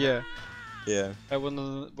 Yeah. Yeah. I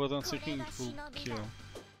wasn't thinking it would kill.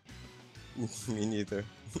 Me neither.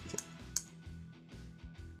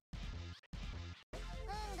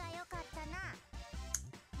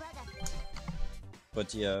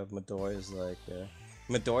 But yeah, Medoi is like,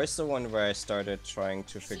 Medoi is the one where I started trying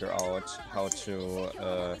to figure out how to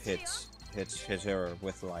hit her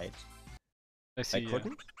with light. I see. I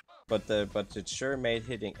couldn't, but it sure made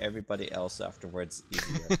hitting everybody else afterwards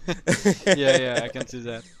easier. Yeah, I can see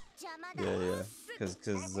that. Yeah,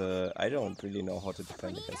 because I don't really know how to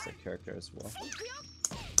defend against that character as well.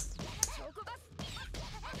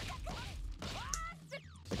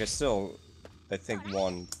 Like I think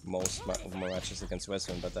won most of my matches against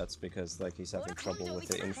Western, but that's because like he's having trouble with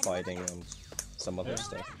the infighting and some other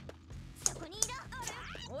stuff.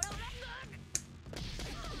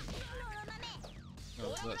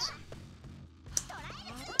 Oh, that's...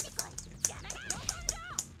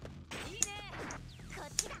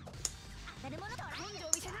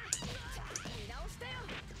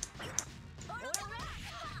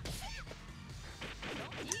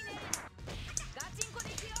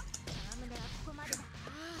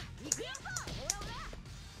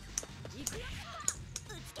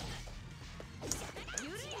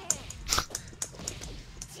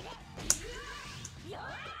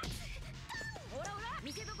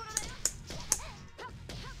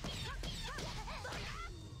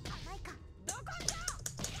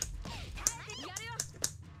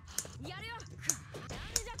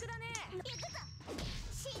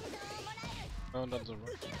 Oh, that's a rock.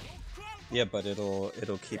 Yeah, but it'll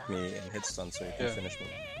keep me in hit stun so you can finish me.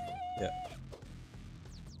 Yeah.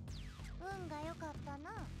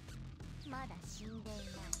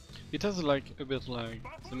 It has like a bit like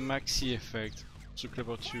the maxi effect to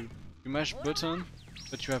Clever 2. You mash button,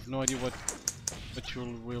 but you have no idea what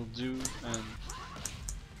you will do, and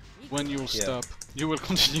when you'll stop, you will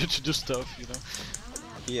continue to do stuff, you know?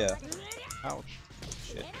 Yeah. Ouch.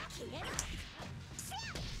 Shit.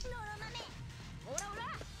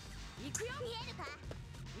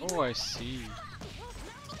 Oh, I see.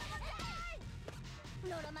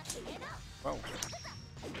 Wow.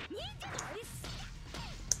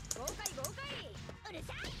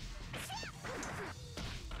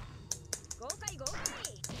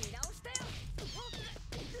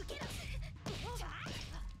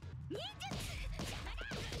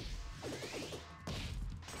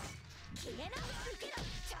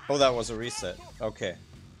 Oh, that was a reset. Okay.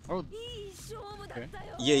 Oh. Okay.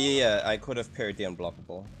 Yeah. I could have parried the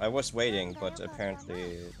unblockable. I was waiting, but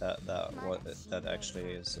apparently that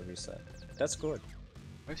actually is a reset. That's good.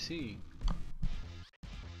 I see.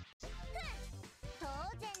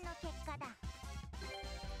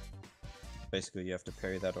 Basically, you have to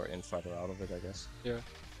parry that or infight her out of it, I guess. Yeah.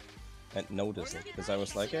 And notice it, because I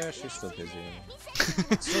was like, yeah, she's still busy.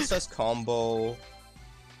 It still says combo.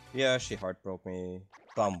 Yeah, she heartbroke me.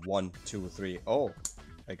 Bum, 1, 2, 3. Oh,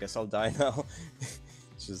 I guess I'll die now.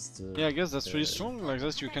 Just Yeah, I guess that's pretty strong. Like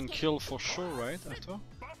this, you can kill for sure, right? After,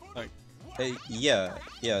 like. Yeah,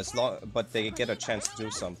 as long, but they get a chance to do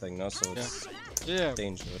something, no? So it's Yeah.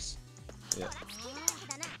 dangerous. Yeah.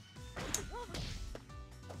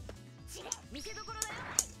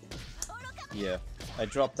 Yeah, I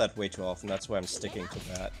dropped that way too often. That's why I'm sticking to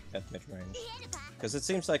that at mid-range. Because it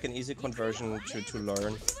seems like an easy conversion to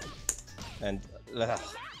learn. And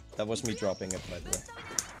that was me dropping it, by the way.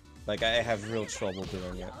 Like, I have real trouble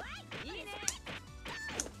doing it.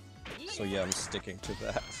 So yeah, I'm sticking to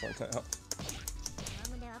that for now.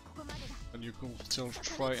 And you can still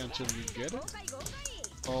try until you get it?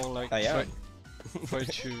 Or like I try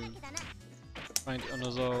to find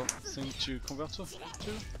another thing to convert to?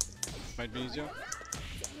 Might be easier.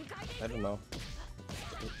 I don't know.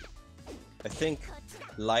 I think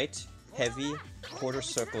light, heavy, quarter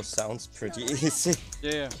circle sounds pretty easy.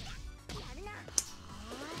 Yeah.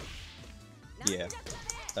 Yeah,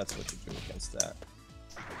 that's what you do against that.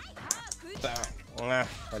 Bang.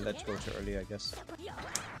 I let go too early, I guess.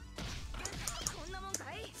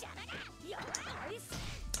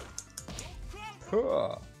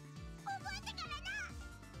 Huh.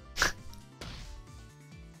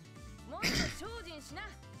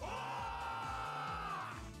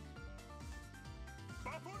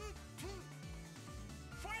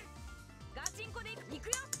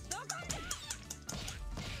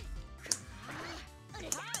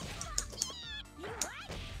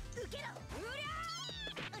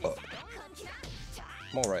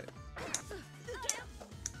 I'm alright.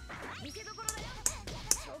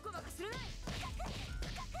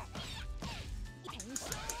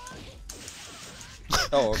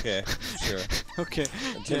 Oh, okay, sure. Okay.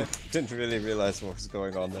 Didn't really realize what was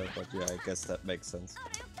going on there, but yeah, I guess that makes sense.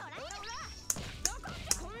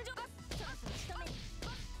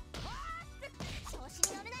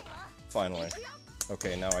 Finally.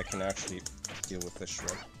 Okay, now I can actually deal with this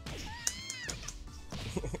shrimp.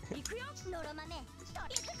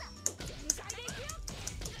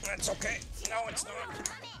 That's okay. No, it's not.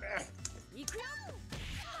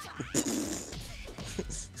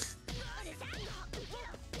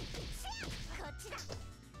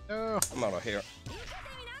 Oh, I'm out of here.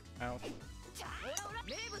 ouch.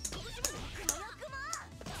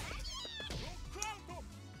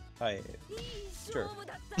 Hi. Sure.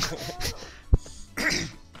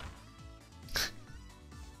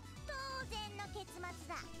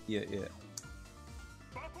 Yeah.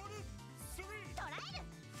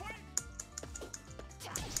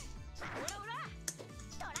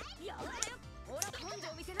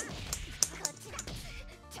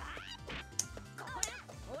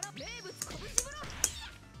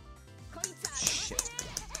 Shit.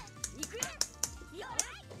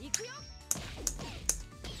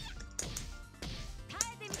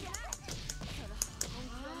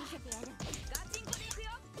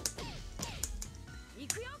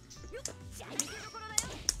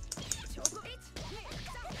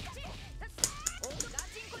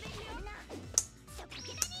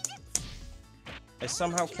 I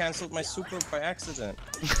somehow cancelled my super by accident.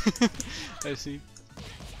 I see.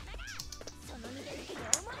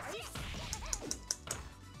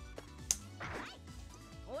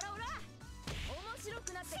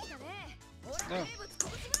 No. No.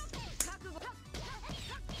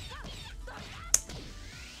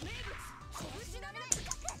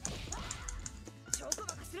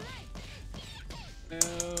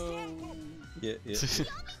 Yeah.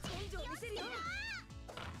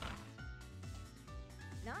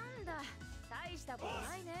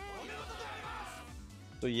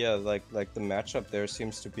 So yeah, like the matchup there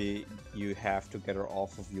seems to be you have to get her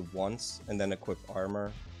off of you once and then equip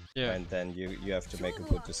armor. Yeah. And then you have to make a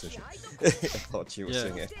good decision about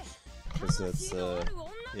using it. Because it's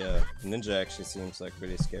yeah, Ninja actually seems like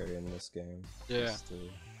really scary in this game. Yeah.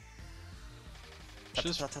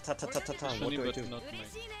 Just, She's what do I do? not me.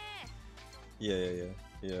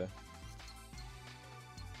 Yeah.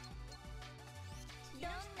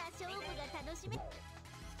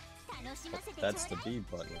 That's the B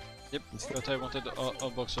button. Yep, but I wanted a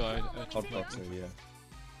boxer. I took my Hotboxer,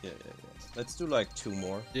 yeah. Let's do like 2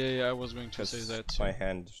 more. Yeah, I was going to say that too. My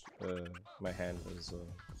hand is.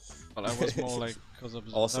 Well, I was more like because of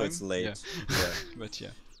the Also, time. it's late. Yeah. Yeah. But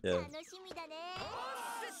yeah. Yeah.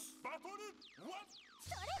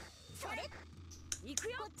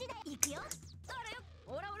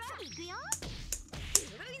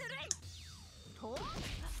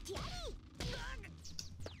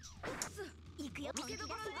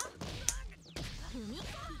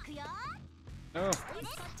 Oh.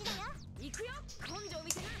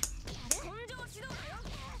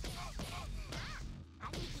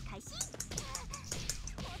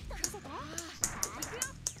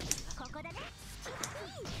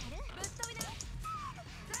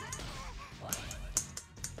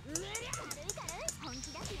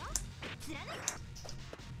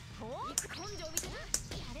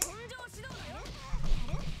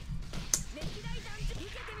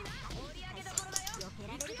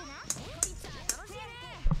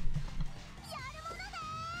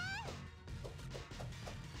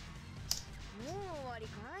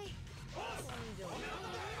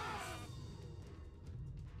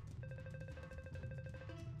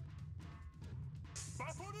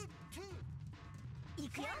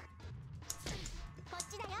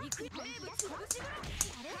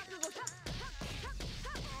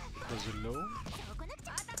 Was it low?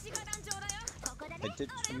 I did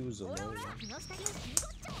use a low.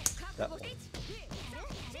 That one.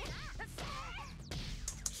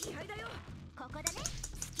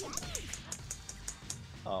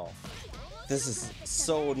 Oh. This is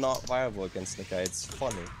so not viable against the guy, it's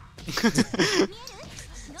funny.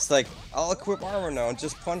 It's like, I'll equip armor now and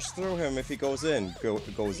just punch through him if he goes in.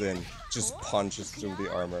 Goes in. Just punches through the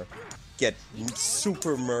armor. Get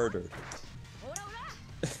super murdered.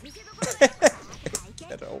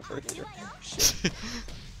 Get over here. Shit.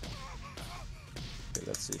 Okay,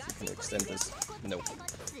 let's see if we can extend this. Nope.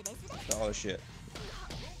 Oh shit.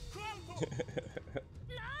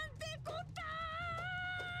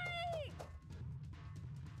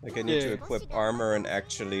 Like I need to equip armor and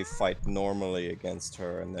actually fight normally against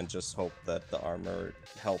her and then just hope that the armor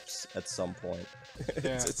helps at some point.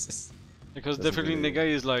 Yeah. It's Because doesn't definitely really- the guy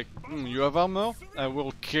is like, you have armor? I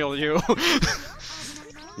will kill you.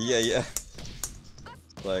 Yeah, yeah.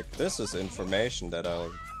 Like, this is information that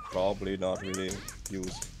I'll probably not really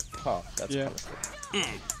use. Huh, that's Yeah. kind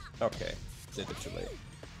of cool. Okay, did it too late.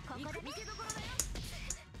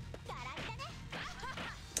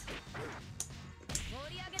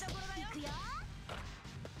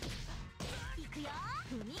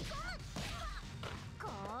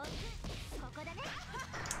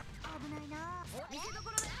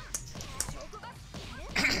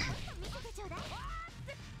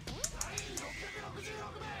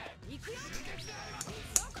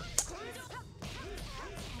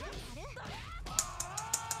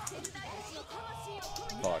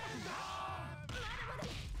 Fuck.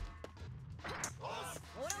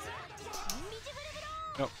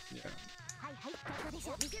 Oh, yeah.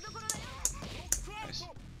 Nice.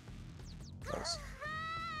 Nice.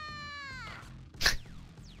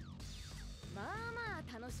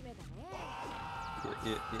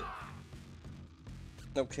 Yeah.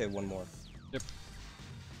 Okay, one more. Yep.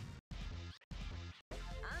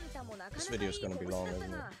 This video is gonna be long,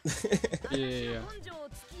 isn't it? Yeah.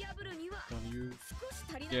 Can you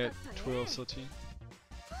get 12, 13?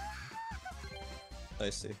 I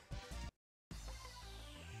see.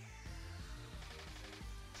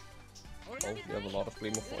 Oh, we have a lot of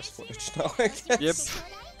Gleam of Force footage now, I guess. Yep.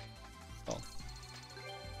 Oh.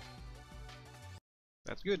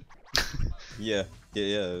 That's good. Yeah,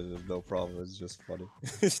 no problem, it's just funny.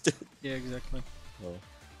 Yeah, exactly. Oh.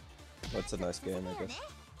 That's a nice game, I guess.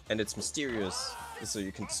 And it's mysterious, so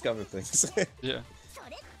you can discover things. Yeah.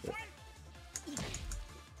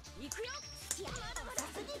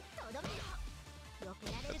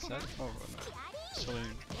 That's that? Oh, no. Sorry.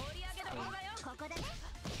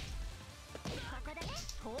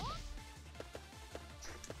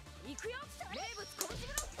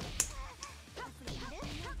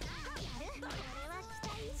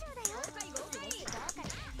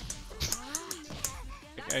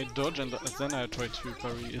 I dodge and then I try to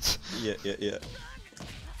parry it. Yeah.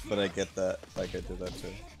 But I get that, like I did that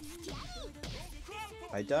too.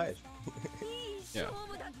 I died. Yeah.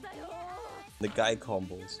 The guy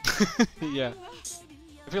combos. Yeah.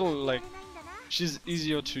 I feel like she's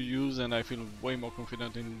easier to use and I feel way more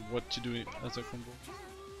confident in what to do as a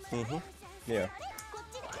combo. Yeah.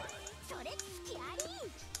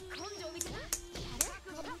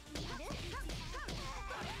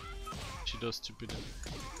 She does stupid.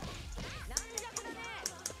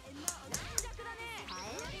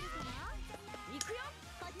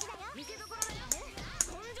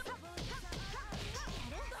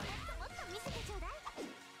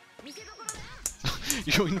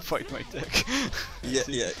 You invite my deck.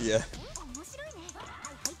 Yeah.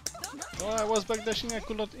 Oh, I was backdashing, I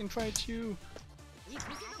could not invite you.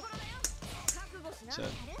 Sad.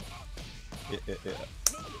 Yeah.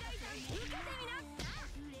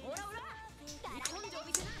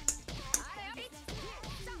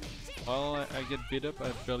 Well, I get beat up,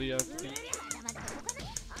 I barely have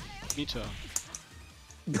Meetup.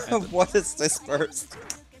 What is this burst?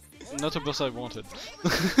 Not a burst I wanted.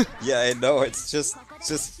 Yeah, I know, it's just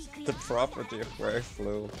the property of where I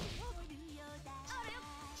flew.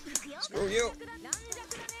 Screw you!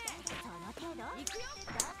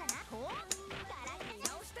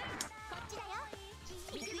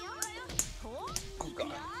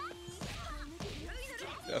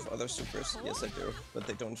 other supers? Yes, I do, but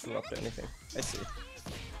they don't show up to anything. I see.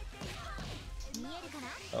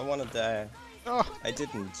 I wanna die. Oh, I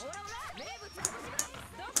didn't.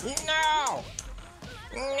 No!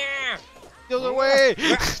 No! just away!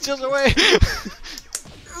 Just away!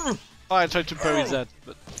 Oh, I tried to parry that,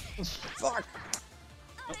 but Fuck!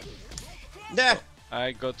 Nah!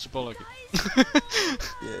 I got super lucky.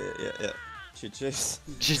 Yeah. GG's.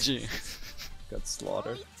 GG. Got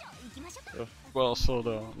slaughtered. Well, sort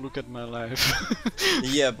of. Look at my life.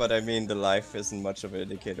 Yeah, but I mean, the life isn't much of an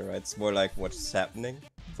indicator, right? It's more like what's happening.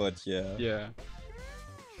 But yeah. Yeah.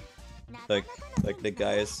 Like the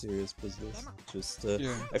guy is serious business. Just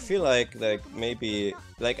Yeah. I feel like maybe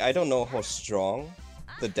I don't know how strong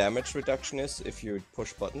the damage reduction is if you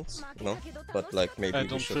push buttons, you know? But like maybe I we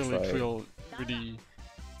don't should feel try. it will really.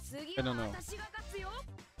 I don't know.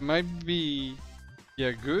 Might be,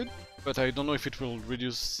 yeah, good, but I don't know if it will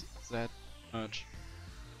reduce that much.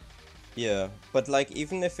 Yeah, but like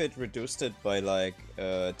even if it reduced it by like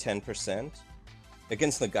 10%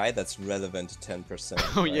 against the guy, that's relevant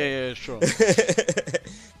 10%. Oh right? yeah, sure.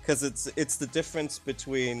 Because it's the difference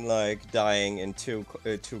between like dying in two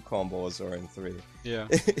combos or in 3. Yeah.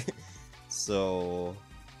 So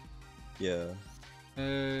yeah.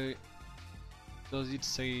 Does it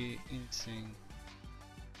say anything?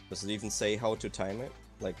 Does it even say how to time it?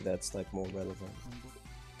 Like that's like more relevant.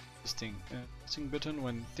 Resisting. Resisting button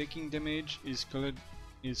when taking damage is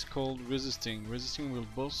called resisting. Resisting will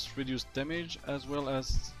both reduce damage as well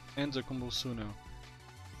as end the combo sooner.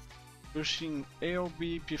 Pushing A or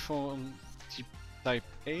B perform type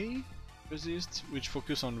A resist, which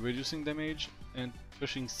focus on reducing damage, and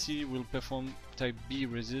pushing C will perform type B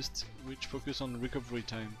resist, which focus on recovery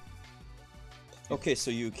time. Okay,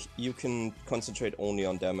 so you can concentrate only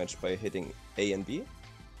on damage by hitting A and B,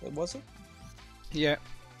 was it? Yeah.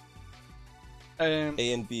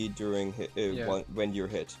 A and B during Yeah. when you're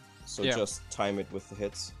hit. So Yeah. just time it with the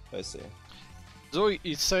hits. I see. So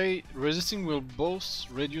it say resisting will both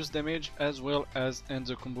reduce damage as well as end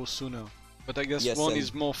the combo sooner. But I guess Yes, one and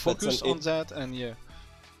is more that's focused on that, and yeah.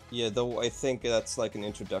 Yeah, though I think that's like an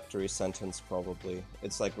introductory sentence probably.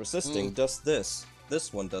 It's like resisting does this,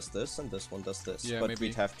 this one does this, and this one does this. Yeah, but maybe.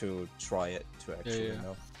 we'd have to try it to actually yeah.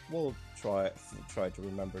 know. We'll try to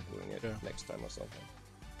remember doing it Yeah. next time or something.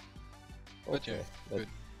 But yeah, that- good.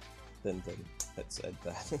 Then let's add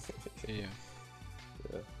that. Yeah.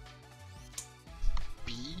 Yeah.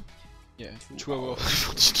 B? Yeah, 2 2 hours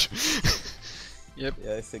 42. Yep.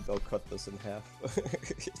 Yeah, I think I'll cut this in half.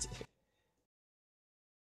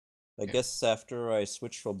 I Yeah. guess after I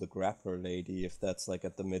switch from the grappler lady, if that's like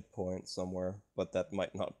at the midpoint somewhere, but that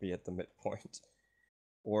might not be at the midpoint.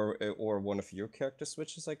 Or one of your character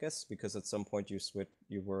switches, I guess, because at some point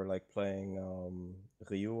you were like playing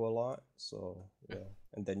Ryu a lot, so yeah.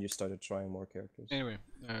 And then you started trying more characters. Anyway,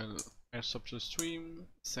 I'll stop the stream.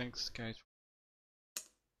 Thanks guys.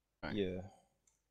 Bye. Yeah.